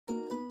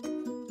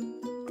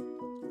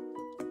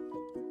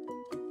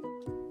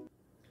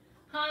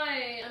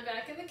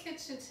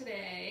kitchen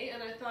today,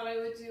 and I thought I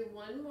would do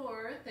one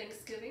more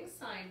Thanksgiving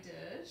side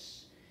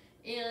dish,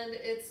 and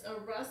it's a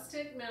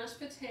rustic mashed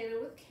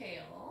potato with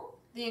kale.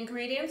 The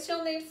ingredients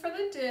you'll need for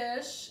the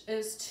dish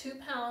is 2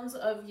 pounds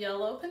of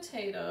yellow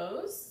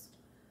potatoes,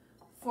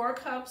 4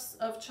 cups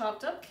of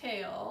chopped up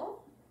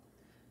kale,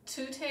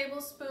 2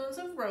 tablespoons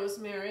of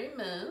rosemary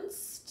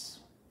minced,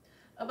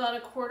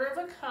 about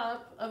 1/4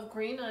 cup of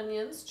green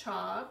onions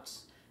chopped,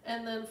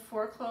 and then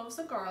 4 cloves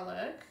of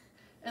garlic.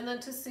 And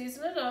then to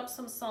season it up,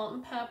 some salt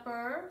and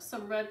pepper,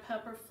 some red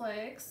pepper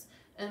flakes,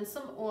 and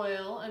some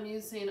oil. I'm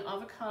using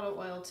avocado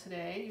oil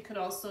today. You could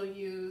also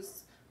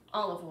use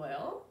olive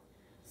oil.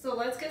 So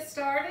let's get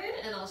started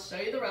and I'll show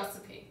you the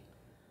recipe.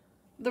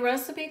 The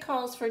recipe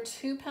calls for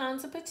 2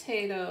 pounds of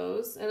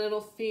potatoes and it'll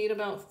feed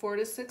about 4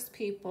 to 6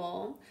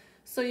 people.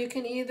 So you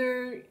can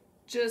either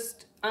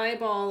just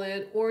eyeball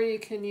it or you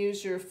can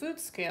use your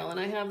food scale. And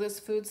I have this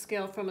food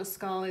scale from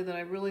Ascali that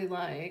I really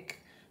like.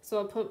 So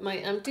I'll put my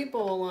empty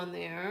bowl on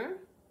there,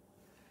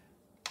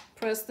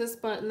 press this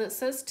button that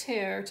says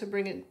tare to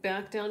bring it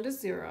back down to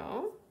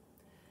 0,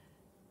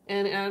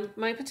 and add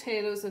my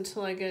potatoes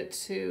until I get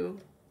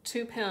to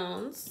 2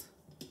 pounds.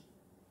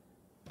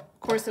 Of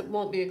course, it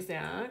won't be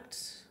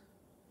exact.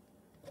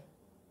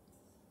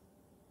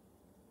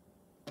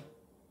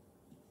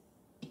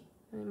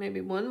 And maybe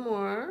one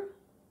more,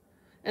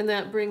 and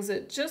that brings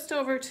it just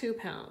over 2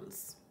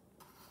 pounds.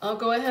 I'll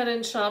go ahead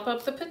and chop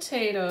up the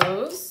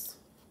potatoes.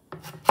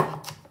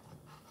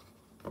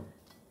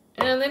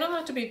 And they don't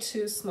have to be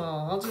too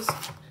small. I'll just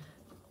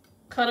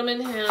cut them in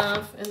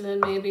half and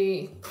then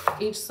maybe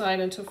each side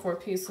into 4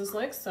 pieces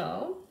like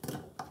so.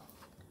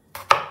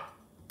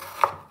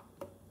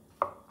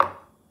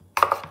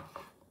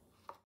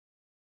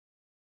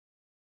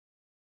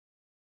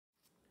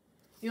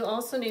 You'll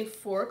also need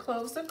 4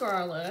 cloves of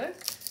garlic.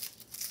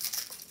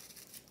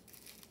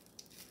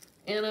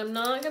 And I'm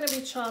not going to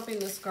be chopping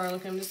this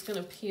garlic, I'm just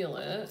going to peel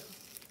it.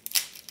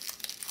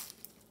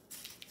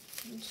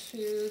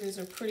 2, these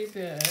are pretty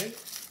big.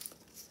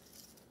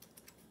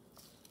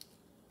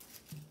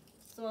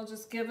 So I'll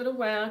just give it a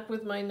whack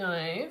with my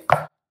knife.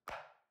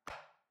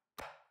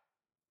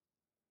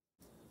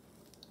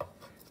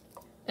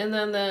 And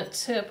then that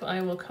tip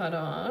I will cut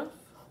off.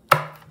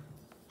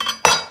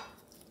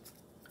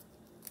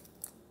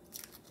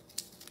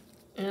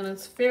 And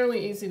it's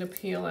fairly easy to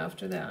peel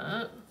after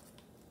that.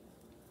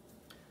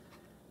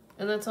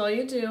 And that's all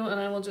you do,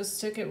 and I will just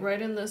stick it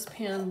right in this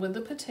pan with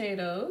the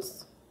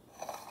potatoes.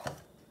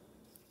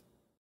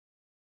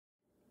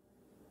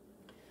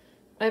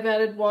 I've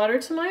added water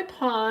to my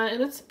pot,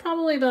 and it's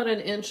probably about 1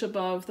 inch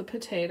above the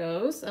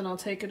potatoes, and I'll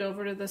take it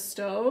over to the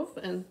stove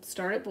and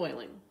start it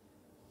boiling.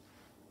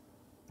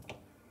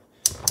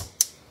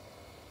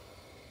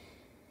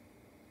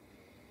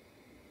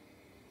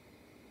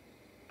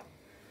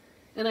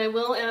 And I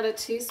will add a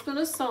teaspoon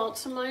of salt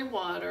to my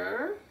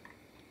water.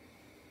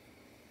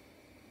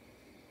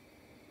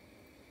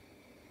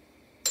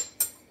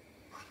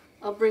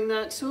 I'll bring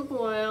that to a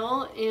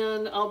boil,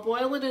 and I'll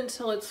boil it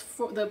until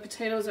the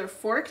potatoes are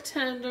fork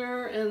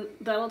tender, and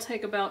that'll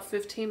take about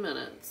 15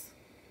 minutes.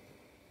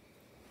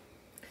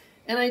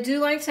 And I do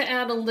like to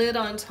add a lid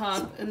on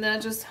top, and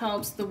that just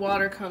helps the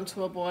water come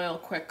to a boil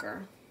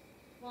quicker.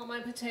 While my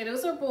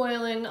potatoes are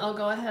boiling, I'll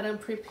go ahead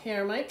and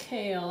prepare my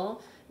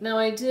kale. Now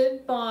I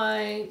did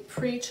buy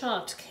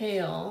pre-chopped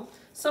kale.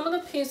 Some of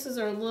the pieces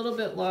are a little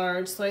bit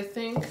large, so I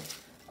think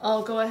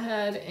I'll go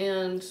ahead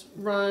and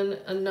run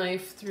a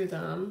knife through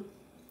them.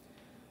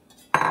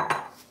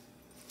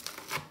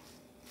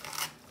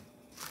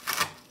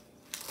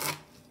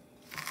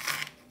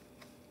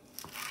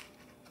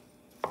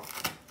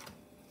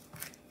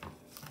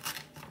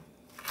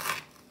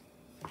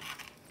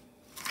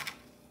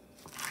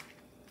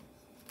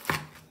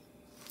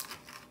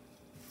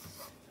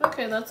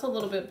 Okay, that's a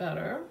little bit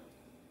better.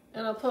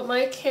 And I'll put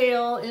my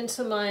kale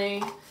into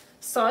my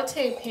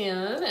saute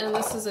pan, and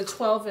this is a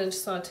 12-inch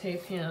saute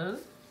pan.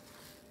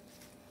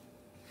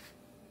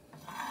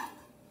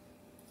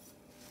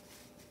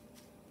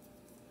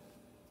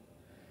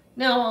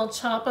 Now I'll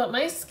chop up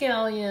my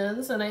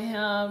scallions, and I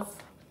have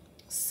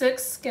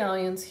 6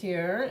 scallions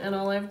here, and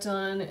all I've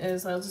done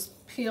is I'll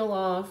just peel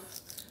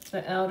off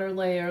the outer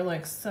layer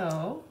like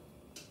so.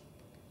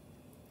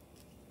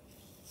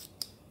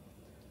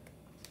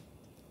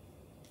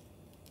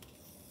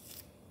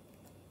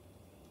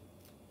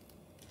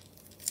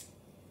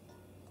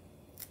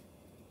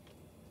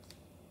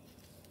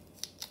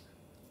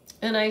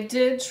 And I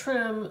did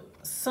trim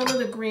some of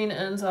the green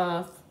ends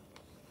off,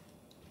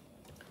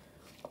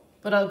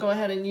 but I'll go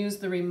ahead and use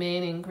the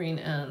remaining green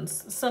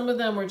ends. Some of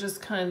them were just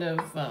kind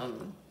of, I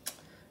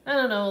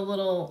don't know, a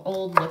little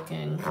old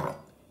looking.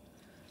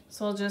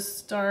 So I'll just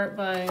start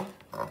by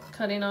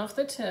cutting off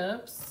the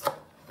tips.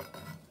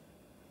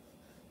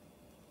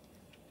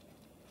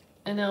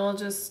 And now I'll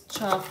just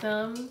chop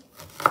them.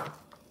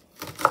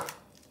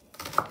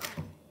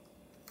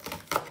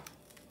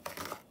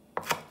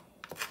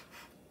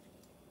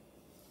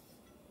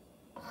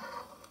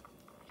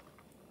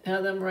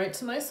 Add them right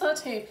to my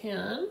saute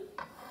pan.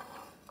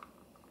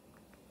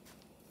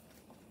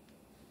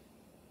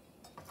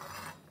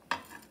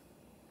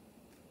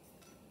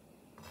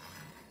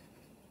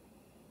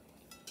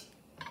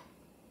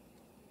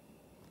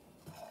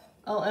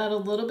 I'll add a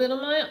little bit of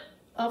my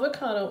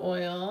avocado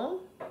oil,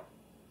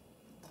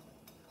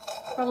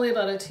 probably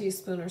about a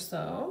teaspoon or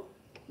so.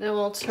 Now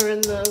I'll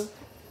turn the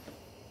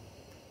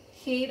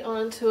heat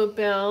on to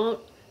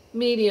about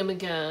medium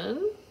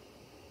again.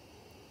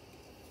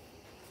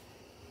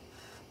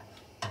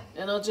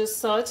 And I'll just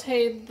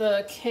saute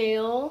the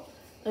kale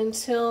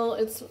until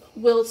it's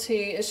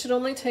wilty. It should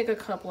only take a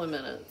couple of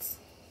minutes.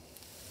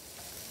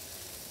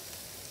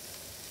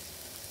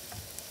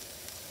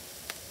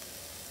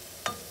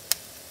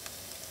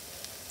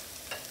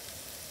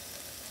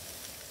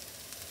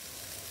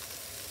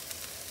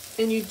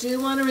 And you do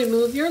want to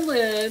remove your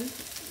lid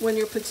when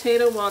your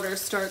potato water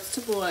starts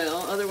to boil,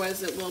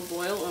 otherwise it will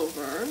boil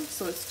over.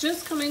 So it's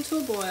just coming to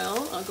a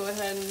boil. I'll go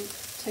ahead and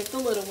take the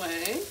lid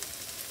away.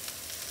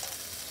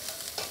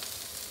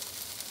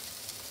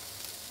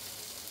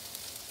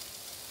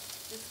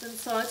 It's been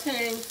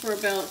sauteing for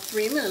about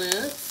 3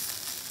 minutes.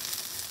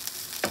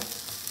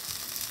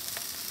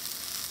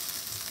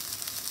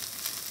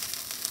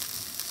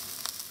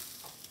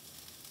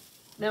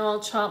 Now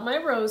I'll chop my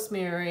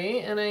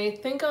rosemary, and I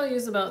think I'll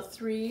use about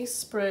 3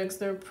 sprigs.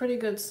 They're pretty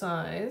good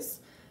size.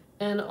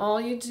 And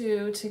all you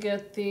do to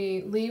get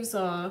the leaves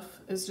off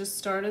is just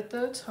start at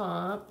the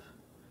top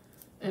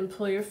and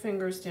pull your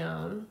fingers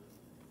down.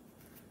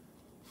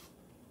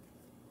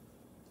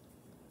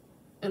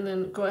 And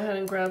then go ahead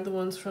and grab the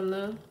ones from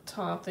the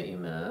top that you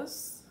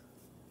miss.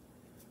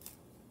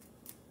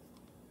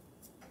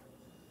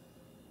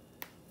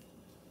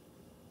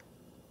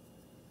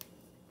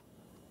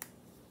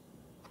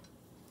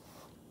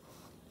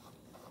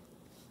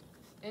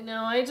 And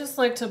now I just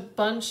like to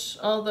bunch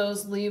all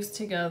those leaves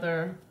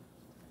together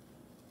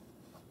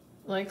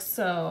like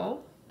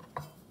so.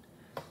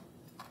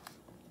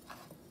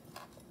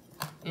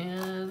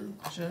 And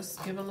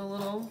just give them a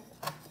little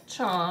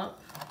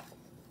chop.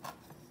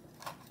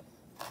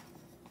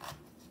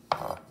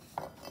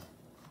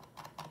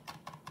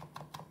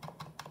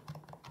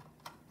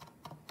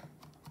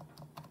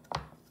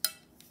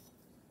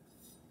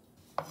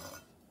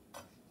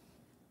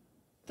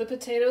 The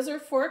potatoes are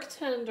fork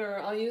tender.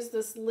 I'll use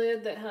this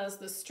lid that has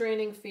the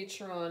straining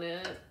feature on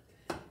it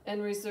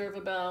and reserve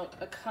about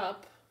a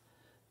cup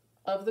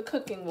of the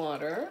cooking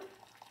water.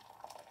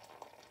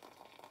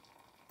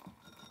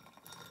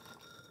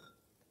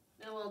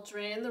 Now I'll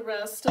drain the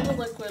rest of the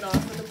liquid off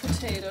of the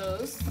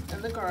potatoes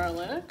and the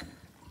garlic.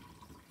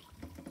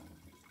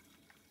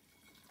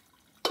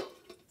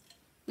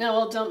 Now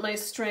I'll dump my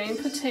strained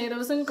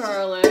potatoes and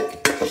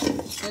garlic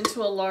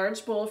into a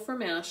large bowl for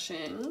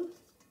mashing.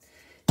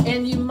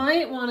 And you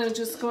might want to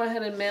just go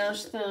ahead and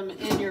mash them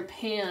in your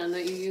pan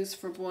that you use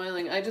for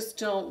boiling. I just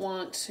don't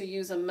want to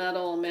use a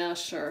metal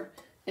masher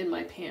in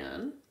my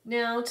pan.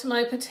 Now to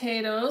my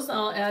potatoes,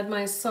 I'll add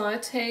my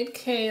sauteed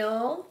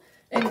kale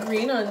and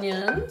green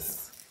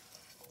onions.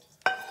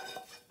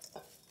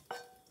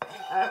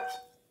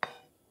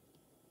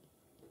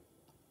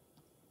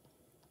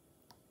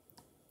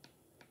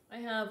 I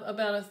have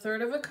about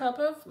 1/3 cup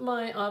of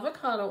my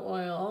avocado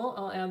oil.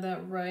 I'll add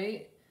that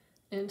right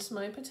into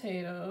my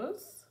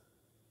potatoes.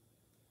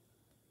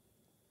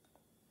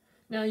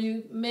 Now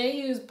you may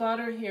use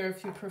butter here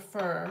if you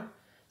prefer.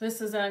 This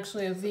is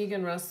actually a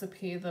vegan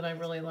recipe that I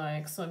really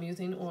like, so I'm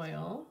using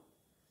oil.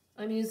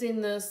 I'm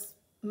using this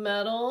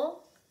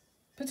metal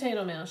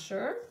potato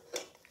masher,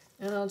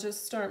 and I'll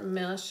just start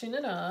mashing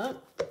it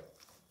up.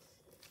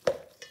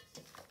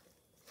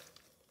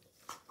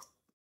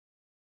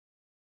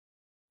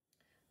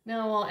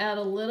 Now I'll add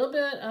a little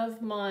bit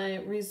of my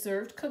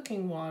reserved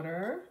cooking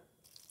water.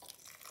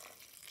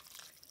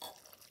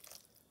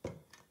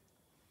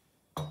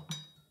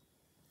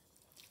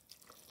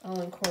 I'll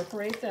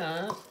incorporate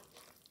that.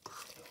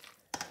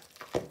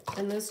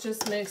 And this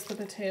just makes the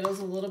potatoes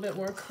a little bit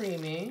more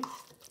creamy.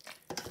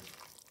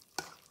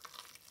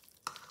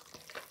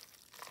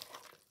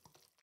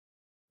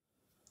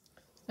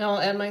 Now I'll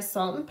add my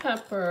salt and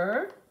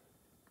pepper.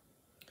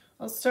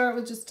 I'll start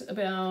with just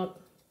about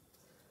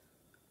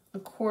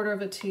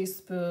 1/4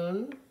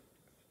 teaspoon.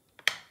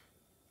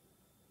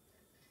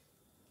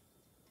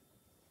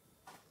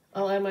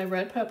 I'll add my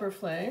red pepper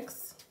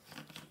flakes.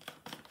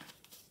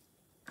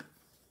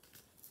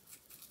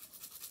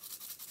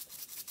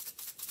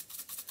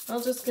 I'll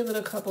just give it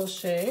a couple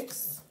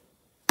shakes.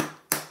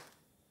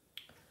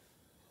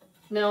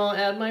 Now I'll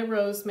add my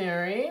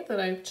rosemary that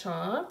I've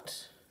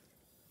chopped.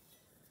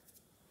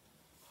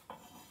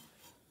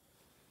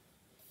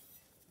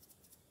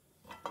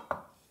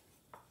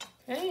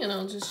 Okay, and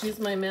I'll just use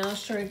my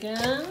masher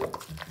again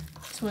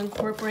to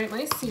incorporate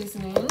my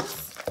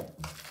seasonings.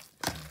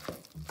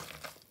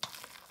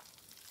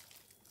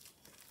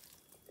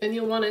 And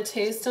you'll want to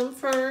taste them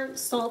for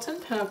salt and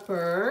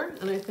pepper,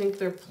 and I think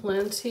they're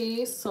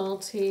plenty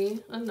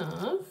salty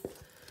enough.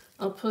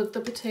 I'll put the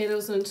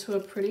potatoes into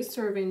a pretty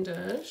serving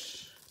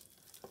dish.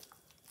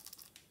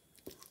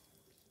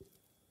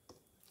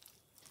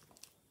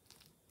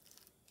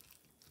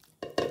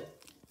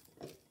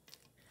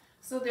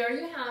 So there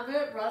you have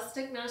it,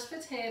 rustic mashed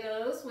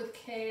potatoes with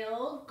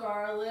kale,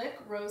 garlic,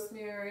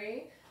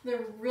 rosemary.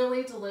 They're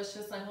really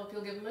delicious. I hope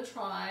you'll give them a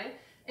try.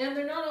 And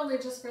they're not only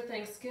just for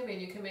Thanksgiving,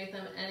 you can make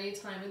them any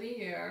time of the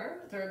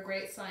year. They're a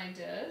great side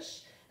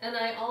dish. And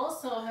I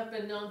also have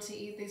been known to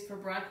eat these for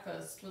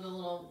breakfast with a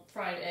little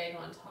fried egg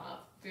on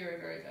top.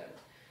 Very, very good.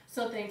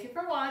 So thank you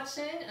for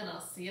watching, and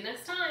I'll see you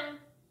next time.